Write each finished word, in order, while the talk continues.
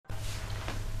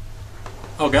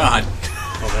Oh god.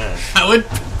 Oh man.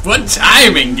 What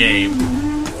timing game?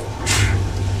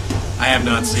 I have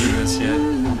not seen this yet.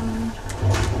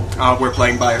 We're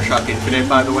playing Bioshock Infinite,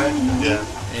 by the way. Yeah.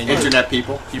 And Internet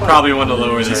people. you probably want to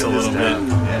lower this a Turn this little down.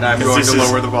 bit. And I'm 'Cause going this to is-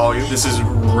 lower the volume. This is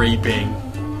raping.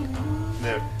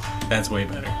 Yeah. That's way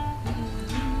better.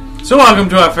 So welcome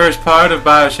to our first part of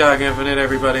Bioshock Infinite,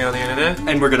 everybody on the internet.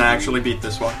 And we're gonna actually beat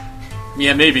this one.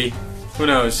 Yeah, maybe. Who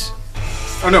knows?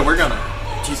 Oh no, we're gonna.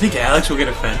 Do you think Alex will get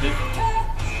offended?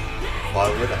 Why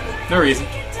would I? No reason.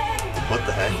 What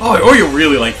the heck? Oh, or you'll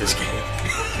really like this game.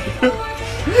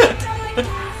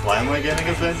 Why am I getting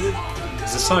offended?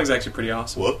 Because this song's actually pretty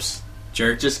awesome. Whoops.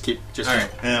 Jerk. Just Alright.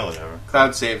 Yeah, whatever.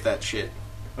 cloud save that shit.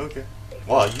 Okay.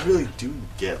 Wow, you really do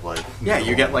get like. Yeah,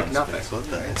 you get, like, no nothing. space. What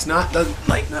the heck? It's not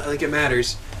like it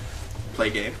matters. Play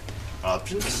game.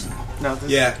 Options? No. This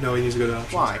Yeah, no, he needs to go to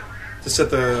options. Why? To set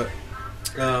the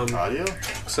Audio?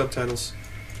 subtitles.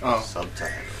 Oh.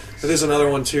 Subtitles. But there's another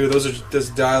one too. There's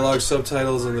dialogue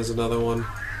subtitles, and there's another one.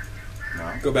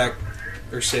 No. Go back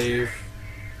or save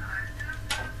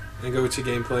and go to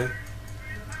gameplay.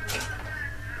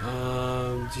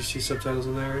 Do you see subtitles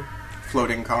in there?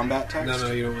 Floating combat text.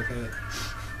 No, you don't want that.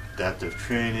 Adaptive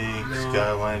training, No.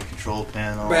 skyline control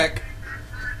panel. Back.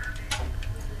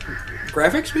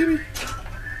 Graphics, maybe?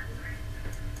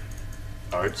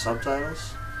 Art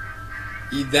subtitles?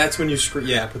 That's when you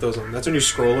yeah, put those on. That's when you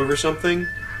scroll over something,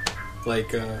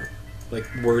 like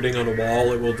wording on a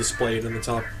wall. It will display it in the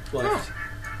top left.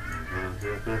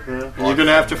 You're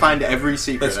gonna have to find every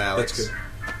secret, That's Alex. good.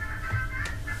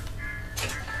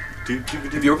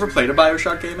 Have you ever played a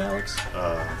Bioshock game, Alex?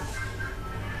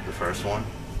 The first one?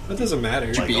 That doesn't matter.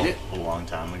 Did you beat it? A long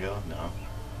time ago? No.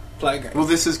 Flag. Well,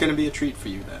 this is gonna be a treat for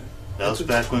you then. That was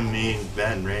back when me and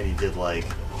Ben and Randy did like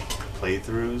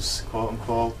playthroughs, quote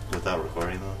unquote, without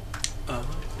recording them.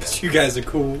 You guys are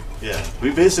cool. Yeah, we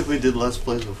basically did Let's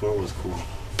Plays before it was cool.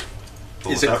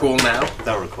 But Is it cool now?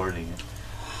 Without recording it.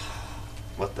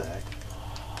 What the heck?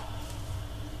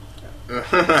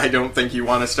 I don't think you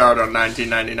want to start on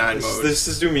 1999 mode. This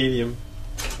is do medium.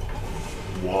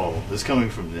 Whoa, this is coming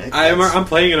from Nick? I'm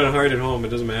playing it on hard at home. It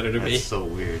doesn't matter to me. That's so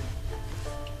weird.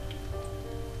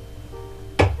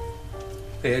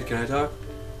 Hey Ed, can I talk?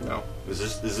 No.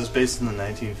 Is this based in the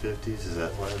 1950s? Is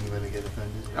that why I'm going to get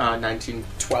offended?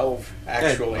 1912,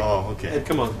 actually. Oh, okay. Ed,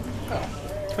 come on.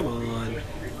 Oh. Come on.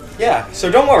 Yeah, so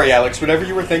don't worry, Alex. Whatever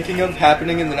you were thinking of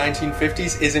happening in the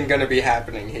 1950s isn't going to be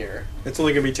happening here. It's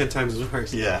only gonna be 10 times as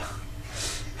worse. Yeah.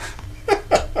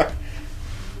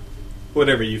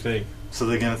 Whatever you think. So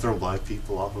they're going to throw black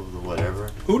people off of the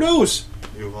whatever? Who knows?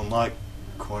 You've unlocked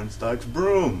Cornstalk's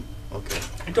broom. Okay.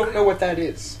 I don't know what that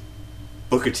is.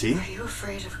 Booker T? Are you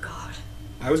afraid of God?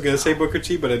 I was gonna say Booker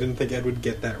T, but I didn't think Ed would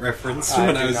get that reference I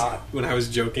when do not. when I was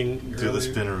joking. Do the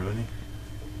earlier. spinneroonie?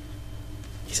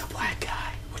 He's a black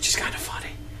guy, which is kind of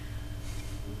funny.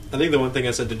 I think the one thing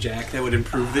I said to Jack that would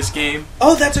improve this game.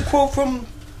 Oh, that's a quote from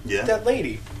Yeah. that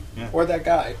lady. Yeah. Or that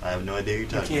guy. I have no idea who you're You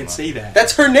talking can't about. say that.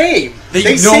 That's her name. They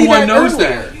no say one that knows earlier.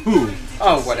 that. Who?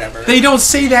 Oh, whatever. They don't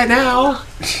say that now.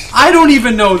 I don't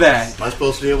even know that. Am I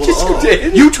supposed to be able to... Yes, you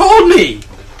did. You told me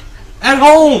at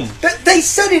home. They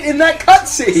said it in that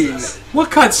cutscene What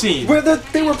cutscene? where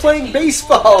they were playing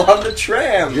baseball on the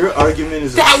tram. Your argument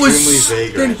is That extremely was.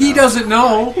 vague Then right he now. doesn't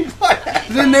know.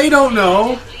 Then they don't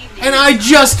know. And I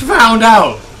just found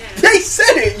out. They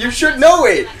said it. You should know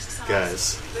it.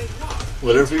 Guys,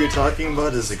 whatever you're talking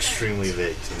about is extremely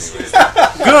vague to me right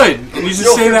now. Good. It needs to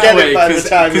You'll stay that forget it way by the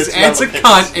time because it's Ed's a relevant.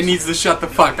 cunt and needs to shut the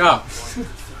fuck up.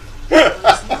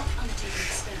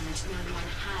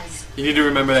 You need to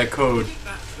remember that code.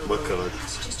 What code?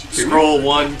 Scroll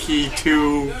 1, key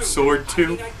 2, sword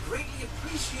 2.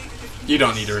 You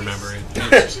don't need to remember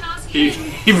it.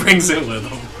 He brings it with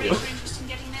him.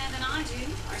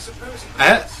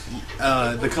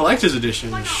 The collector's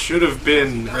edition should have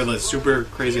been, or the super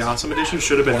crazy awesome edition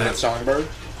should have been That that. songbird?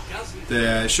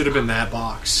 Should have been that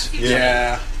box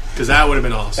Yeah. because that would have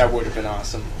been awesome. That would have been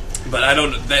awesome. But I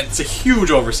don't. That's a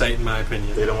huge oversight in my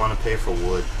opinion. They don't want to pay for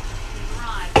wood.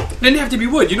 Didn't have to be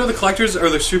wood. You know, the collector's or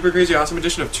the super crazy awesome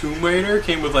edition of Tomb Raider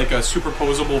came with like a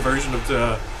superposable version of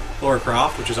the Lara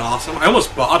Croft, which is awesome. I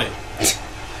almost bought it.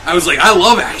 I was like, I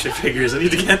love action figures. I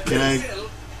need to get Can this.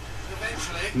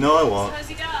 I... No, I won't.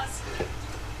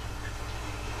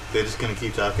 They're just going to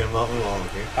keep talking about me while I'm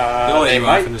here. They'll let They you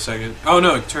might. off in a second. Oh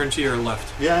no, turn to your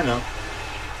left. Yeah, I know.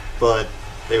 But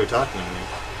they were talking to me.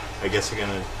 I guess they're going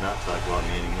to not talk about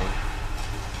me anymore.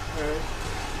 Alright.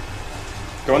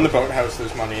 Go in the boathouse,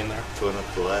 there's money in there. Going up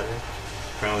the ladder.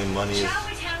 Apparently money is Shall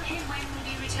we tell him when we'll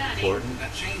be returning? important.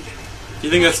 Do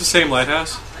you think that's the same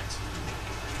lighthouse?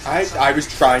 I was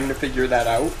trying to figure that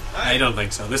out. I don't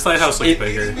think so. This lighthouse looks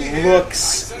bigger.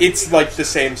 It's like the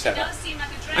same setup.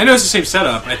 I know it's the same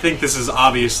setup. I think this is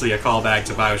obviously a callback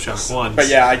to Bioshock 1. But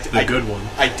yeah, the good one.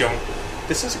 I don't.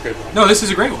 This is a good one. No, this is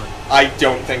a great one. I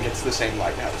don't think it's the same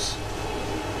lighthouse.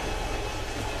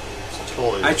 It's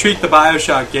totally. I treat the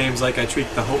Bioshock games like I treat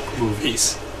the Hulk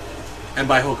movies. And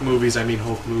by Hulk movies, I mean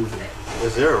Hulk movie.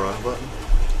 Is there a run button?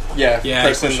 Yeah, Yeah,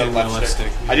 press push in the in left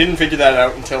stick. I didn't figure that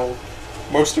out until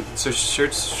most of... So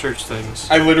search things.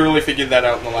 I literally figured that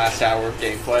out in the last hour of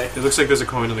gameplay. It looks like there's a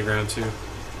coin on the ground too.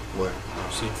 Where?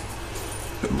 See.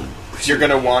 You're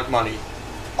gonna want money.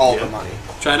 All the money.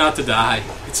 Try not to die.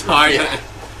 It's hard. Yeah.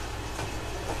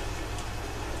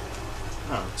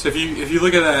 Oh. So if you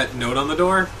look at that note on the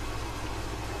door,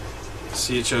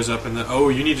 see it shows up in the... Oh,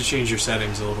 you need to change your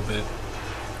settings a little bit.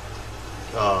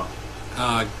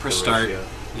 Press start. Ratio.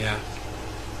 Yeah.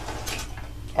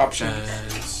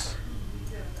 Options.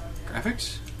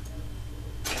 Graphics?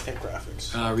 I think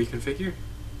graphics. Reconfigure?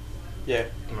 Yeah.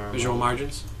 Visual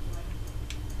margins?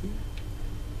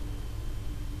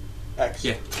 X.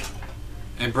 Yeah.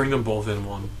 And bring them both in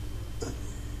one.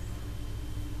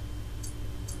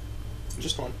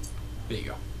 Just one. There you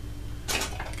go.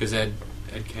 Because Ed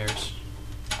cares.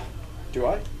 Do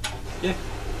I? Yeah.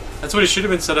 That's what it should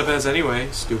have been set up as anyway,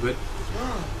 stupid.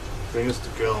 Bring us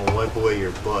to jail and wipe away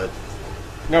your butt.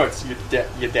 No, it's you're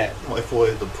dead. Wipe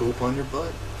away the poop on your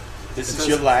butt? This It is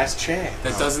your doesn't- last chance.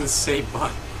 That doesn't say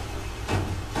but.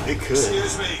 It could.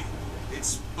 Excuse me,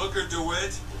 it's Booker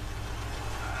DeWitt.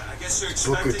 I guess you're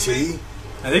expecting Booker T? me.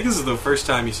 I think this is the first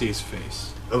time you see his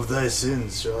face. Of thy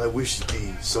sins shall I wish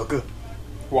thee, sucker.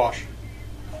 Wash.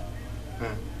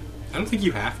 I don't think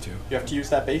you have to. You have to use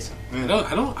that basin.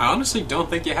 I honestly don't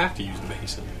think you have to use the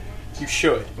basin. You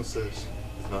should. What's this?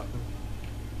 Nothing.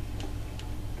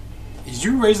 Did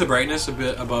you raise the brightness a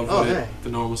bit above hey. the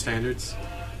normal standards?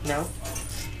 No.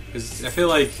 Because I feel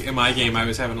like in my game I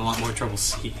was having a lot more trouble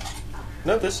seeing.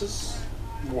 No, this is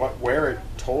where it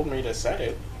told me to set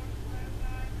it.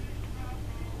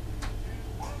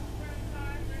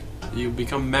 You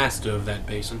become master of that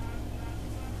basin.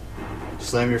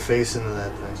 Slam your face into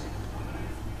that thing.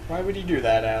 Why would he do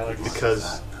that, Alex?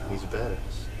 Because he's a badass.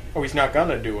 Oh, he's not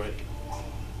gonna do it.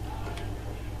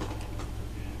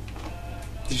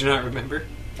 Did you not remember?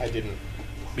 I didn't.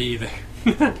 Me either.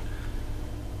 From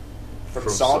From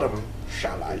Sodom, Sodom.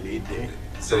 shall I lead thee?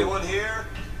 Is anyone here?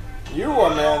 You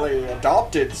are merely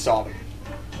adopted Sodom.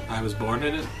 I was born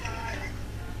in it.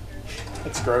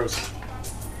 That's gross.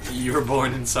 You were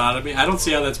born in sodomy. I don't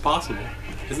see how that's possible.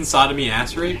 Isn't sodomy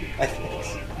ass rape? I think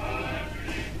so.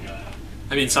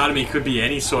 I mean, sodomy could be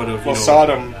any sort of, Well,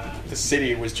 Sodom, the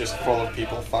city, was just full of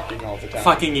people fucking all the time.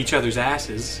 fucking each other's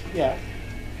asses. Yeah.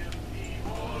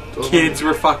 Kids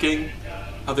were fucking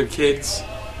other kids.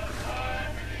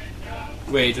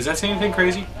 Wait, does that say anything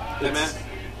crazy? That Matt?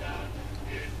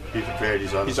 Be prepared,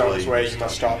 he's on He's his on way. his way, you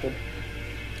must stop him.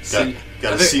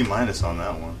 Got I a think- C minus on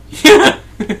that one.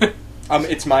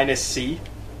 It's minus C.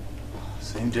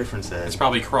 Same difference, Ed. It's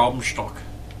probably Kromstock.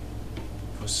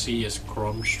 Because C is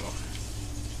Kromstock.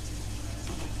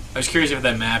 I was curious if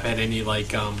that map had any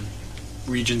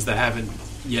regions that haven't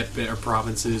yet been, or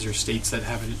provinces or states that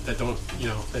don't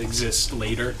that exist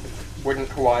later. Wouldn't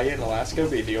Hawaii and Alaska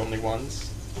be the only ones?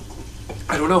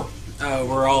 I don't know.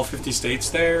 Were all 50 states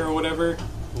there or whatever?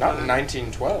 Not in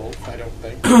 1912, I don't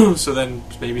think. So then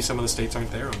maybe some of the states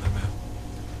aren't there on that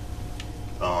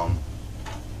map.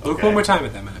 Look Okay. one more time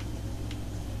at that map.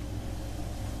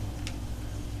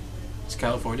 Is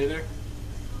California there?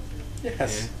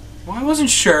 Yes. Well, I wasn't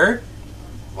sure.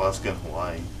 Alaska and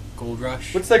Hawaii. Gold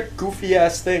Rush. What's that goofy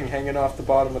ass thing hanging off the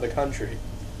bottom of the country?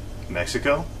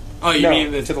 Mexico? Oh, you no,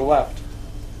 mean to the left.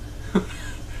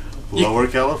 Lower You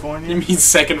California? mean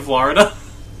second Florida?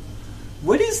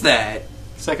 What is that?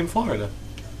 Second Florida.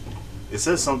 It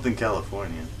says something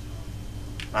California.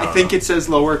 I don't think know. it says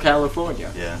Lower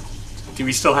California. Yeah. Do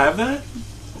we still have that?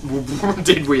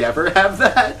 Did we ever have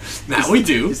that? Now we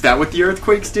do. Is that what the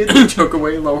earthquakes did? They took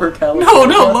away Lower California?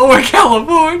 No, Lower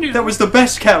California. That was the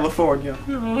best California.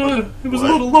 It was What?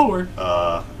 a little lower.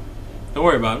 Don't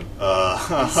worry about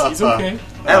him. He's okay.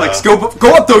 Alex, go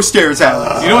up those stairs,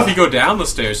 Alex. You know, if you go down the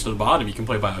stairs to the bottom, you can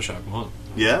play Bioshock 1.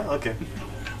 Yeah? Okay.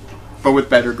 But with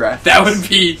better graphics. That would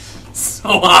be so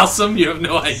awesome. You have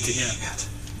no idea.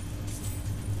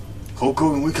 Hulk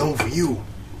Hogan, we coming for you.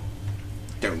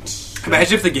 Don't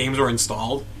Imagine if the games were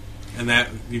installed and that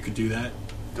you could do that.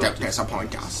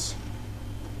 disappoint us.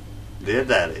 Dear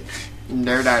Daddy.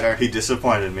 Dear Daddy. He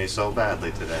disappointed me so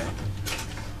badly today.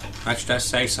 Let's just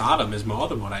say Sodom is more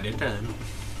than what I did to him.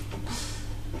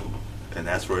 And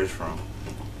that's where he's from.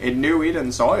 In New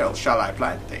Eden soil shall I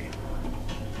plant thee.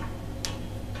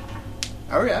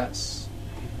 Oh, yes.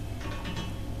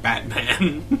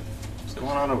 Batman. What's going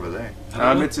on over there?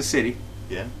 It's a city.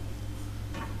 Yeah.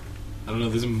 I don't know,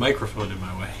 there's a microphone in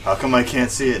my way. How come I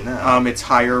can't see it now? It's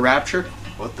higher rapture.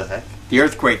 What the heck? The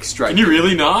earthquake strike. Can you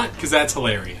really not? Because that's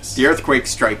hilarious. The earthquake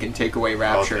strike and take away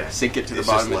rapture. Okay. Sink it to the It's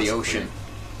bottom just of the less ocean.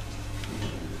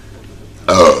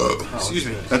 Excuse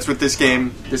me. That's what this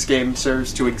game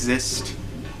serves to exist.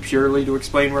 Purely to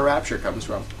explain where rapture comes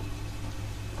from.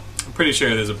 I'm pretty sure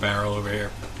there's a barrel over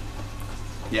here.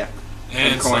 Yeah.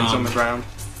 And coins some on the ground.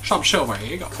 Some silver.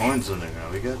 Here you go. Coins on the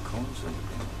ground. We got coins on the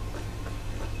ground.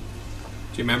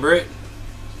 Do you remember it?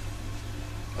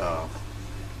 Oh.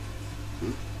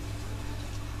 Wait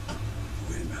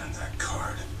a minute, that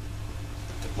card.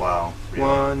 Wow. Really?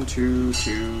 1, 2,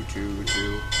 2, 2,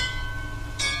 2.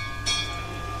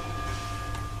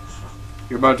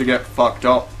 You're about to get fucked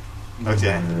up.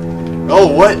 Okay. Oh,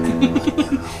 what?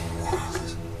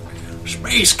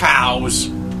 Space cows.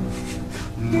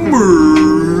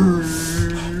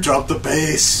 Drop the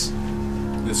bass.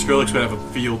 The Skrillex would have a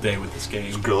field day with this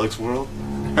game. Skrillex World?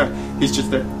 He's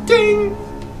just there. Ding!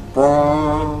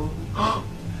 Brrrr.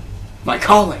 My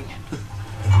calling.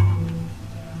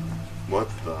 What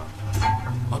the?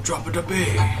 I'll drop it to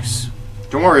base.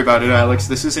 Don't worry about it, Alex.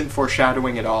 This isn't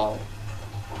foreshadowing at all.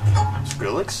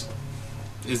 Skrillex?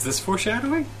 Is this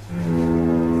foreshadowing?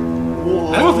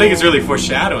 Whoa. I don't think it's really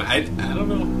foreshadowing. I don't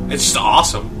know. It's just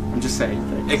awesome. I'm just saying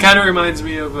things. It kind of reminds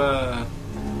me of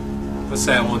what's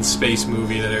that one space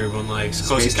movie that everyone likes?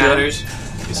 Close Space Jam? Encounters.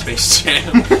 Space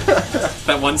Jam.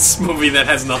 That one movie that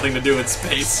has nothing to do with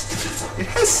space. It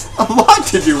has a lot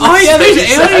to do with Oh yeah, there's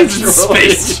space, aliens in actually.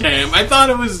 Space Jam. I thought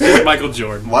it was Michael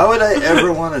Jordan. Why would I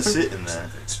ever want to sit in that?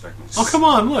 Oh come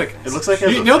on, look. It looks like it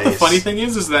has You a know what the face. funny thing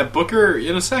is that Booker,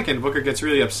 in a second, Booker gets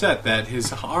really upset that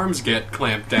his arms get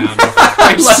clamped down. For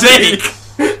Christ's sake!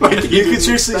 You could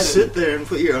seriously sit there and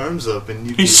put your arms up and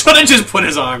you He should have just put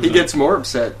his arms He up. gets more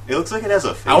upset. It looks like it has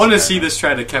a face. I want to pattern. see this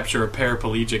try to capture a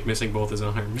paraplegic missing both his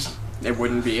arms. It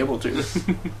wouldn't be able to.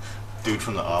 Dude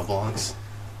from the Oblongs.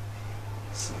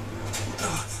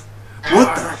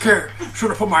 What the heck? Should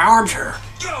have put my arms here.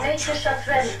 Nature shop's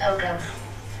ready, Pilgrim.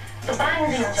 The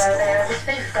bindings are there, the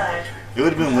safeguard. It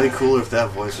would have been way cooler if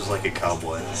that voice was like a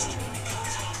cowboy.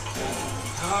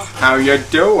 How you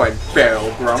doing,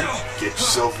 Pilgrim? Get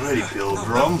yourself ready,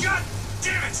 Pilgrim.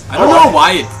 I don't know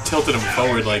why it tilted him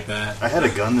forward like that. I had a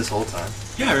gun this whole time.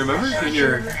 Yeah, remember in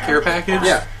your care package?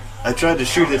 Yeah. I tried to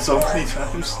shoot it so many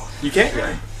times. You can't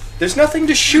yet. There's nothing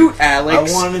to shoot,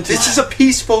 Alex. I wanted to- This is a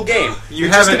peaceful game. You You're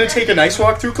just haven't- going to take a nice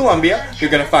walk through Columbia.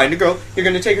 You're going to find a girl. You're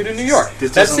going to take her to New York.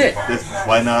 This That's doesn't- it.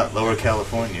 Why not Lower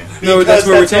California? No, that's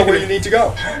where we're that's not taking where you it. need to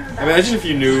go. Imagine if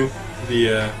you knew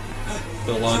the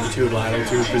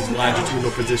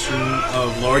longitudinal position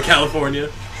of Lower California.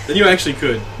 Then you actually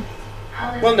could.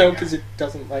 Well, no, because it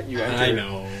doesn't let you enter. I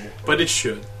know, but it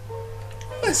should.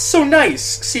 That's so nice.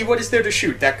 See, what is there to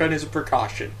shoot? That gun is a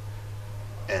precaution.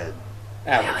 Ed.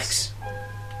 Alex.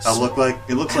 It looks like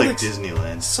Alex.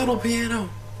 Disneyland. Subtle piano.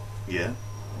 Yeah.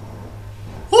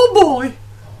 Oh boy!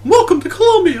 Welcome to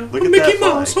Columbia! Look at Mickey that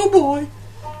Mouse, flag. oh boy!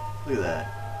 Look at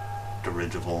that.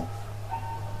 Dirigible.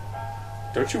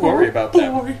 Don't you worry about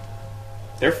them. boy.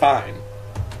 They're fine.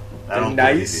 I They're don't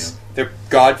nice. believe They're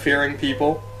God-fearing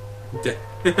people.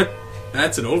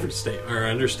 That's an overstatement, or you.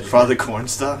 understatement. Father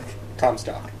Cornstalk?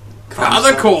 Comstock.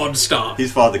 Father Cornstalk.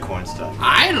 He's Father Cornstalk.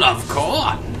 I love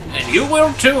corn, and you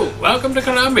will too. Welcome to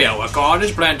Columbia, where corn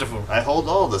is plentiful. I hold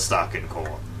all the stock in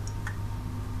corn.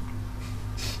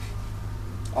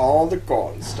 All the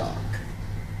Cornstalk.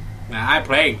 Now, I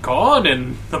played corn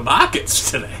in the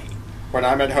markets today. When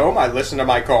I'm at home, I listen to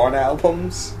my corn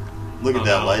albums. Look at Oh,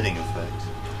 that no. lighting effect.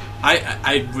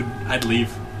 I'd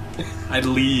leave. I'd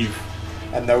leave.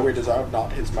 And though we deserve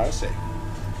not his mercy,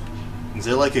 Is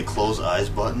there like a close eyes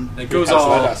button? It he goes has led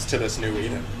all. us to this new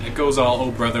Eden. It goes all.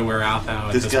 Oh brother, where art thou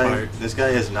at This this guy, part? this guy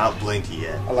has not blinked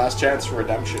yet. A last chance for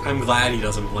redemption. I'm glad he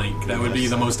doesn't blink. That would be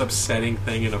the most upsetting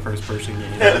thing in a first-person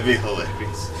game. That'd be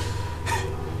hilarious.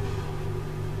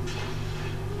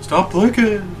 Stop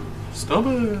blinking. Stop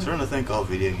I'm it. starting to think all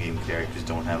video game characters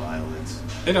don't have eyelids.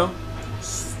 They don't.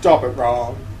 Stop it,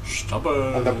 wrong. Stop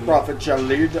And the it. prophet shall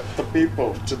lead the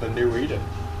people to the new Eden.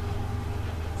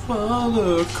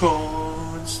 Father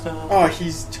Cornstalk. Oh,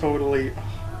 he's totally...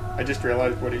 I just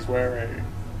realized what he's wearing.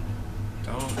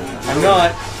 Don't. I'm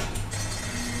not...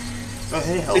 Oh,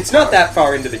 hey, help. It's not that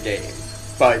far into the game,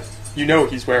 but you know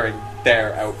he's wearing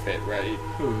their outfit, right?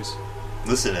 Who's?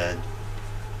 Listen, Ed.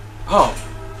 Oh.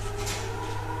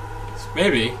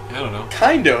 Maybe. I don't know.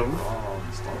 Kind of. Oh,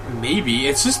 Maybe.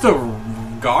 It's just a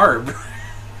garb.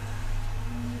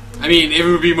 I mean, it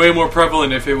would be way more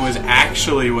prevalent if it was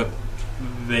actually what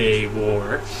they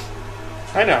wore.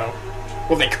 I know.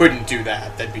 Well, they couldn't do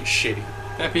that. That'd be shitty.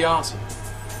 That'd be awesome.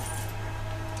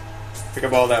 Pick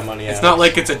up all that money. It's not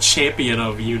like it's a champion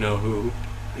of you-know-who.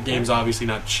 The game's obviously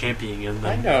not championing them.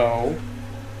 I know.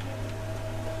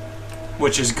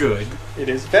 Which is good. It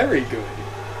is very good.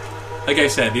 Like I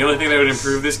said, the only thing that would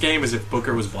improve this game is if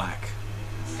Booker was black.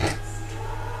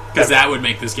 Because that would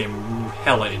make this game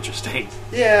hella interesting.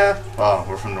 Yeah. Wow,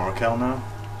 we're from NorCal now?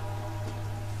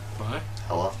 What?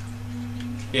 Hella?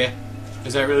 Yeah.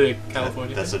 Is that really a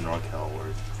California That's a thing? NorCal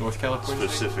word. North California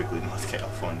thing? Specifically North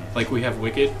California. Like we have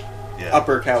Wicked? Yeah.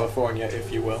 Upper California,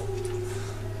 if you will.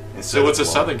 Instead So what's a of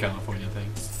Southern California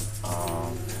thing?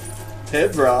 Hey,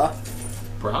 brah.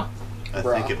 Bra? I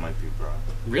Bra. think it might be bra.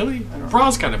 Really? don't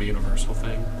Bra's kind of a universal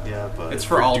thing. Yeah, but... It's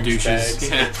for all douches.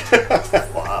 douchebags.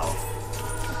 Yeah. Wow.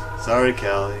 Sorry,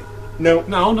 Cali. Nope.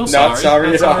 No, Not sorry. sorry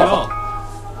Not at sorry all.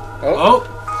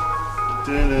 Oh.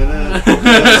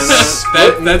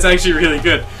 That's actually really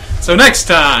good. So next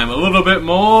time, a little bit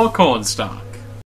more cornstarch.